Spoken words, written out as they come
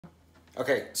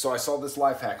Okay, so I saw this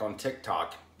life hack on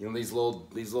TikTok. You know these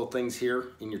little things here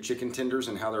in your chicken tenders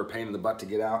and how they're a pain in the butt to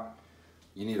get out?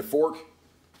 You need a fork,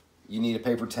 you need a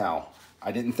paper towel.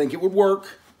 I didn't think it would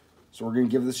work, so we're gonna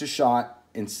give this a shot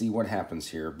and see what happens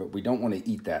here, but we don't want to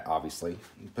eat that, obviously.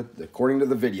 According to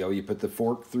the video, you put the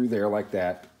fork through there like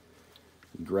that,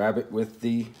 you grab it with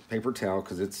the paper towel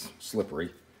because it's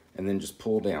slippery, and then just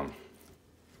pull down.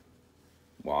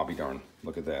 Well, I'll be darned.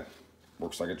 Look at that.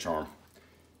 Works like a charm.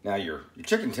 Now your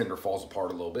chicken tender falls apart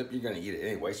a little bit, but you're gonna eat it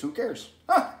anyway, so who cares?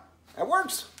 Huh, that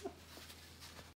works.